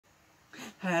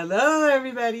Hello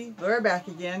everybody, Laura back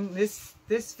again. This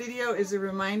video is a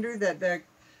reminder that the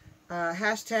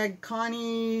hashtag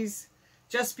Connie's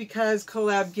Just Because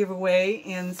collab giveaway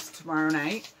ends tomorrow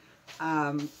night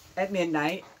at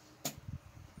midnight,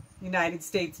 United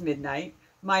States midnight.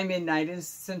 My midnight is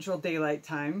Central Daylight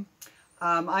Time.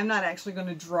 I'm not actually going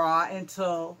to draw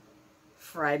until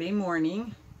Friday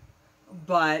morning,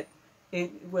 but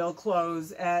it will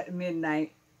close at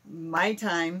midnight my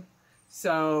time.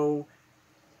 So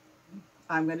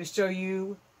I'm going to show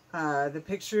you the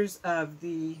pictures of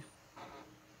the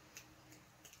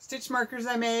stitch markers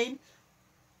I made.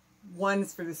 One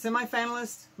is for the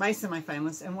semifinalist, my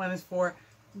semifinalist, and one is for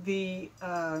the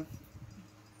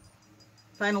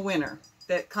final winner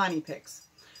that Connie picks.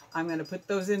 I'm going to put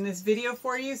those in this video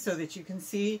for you so that you can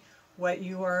see what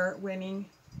you are winning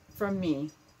from me,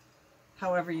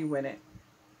 however you win it.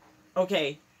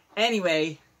 Okay,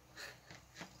 anyway,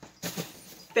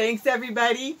 thanks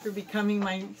everybody for becoming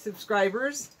my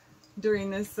subscribers during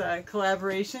this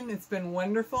collaboration. It's been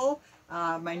wonderful.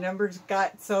 My numbers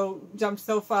jumped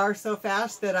so far so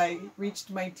fast that I reached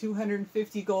my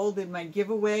 250 gold in my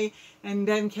giveaway and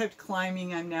then kept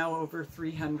climbing. I'm now over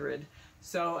 300.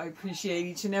 So I appreciate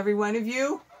each and every one of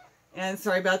you. And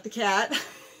sorry about the cat.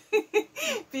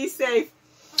 Be safe.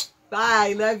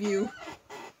 Bye. Love you.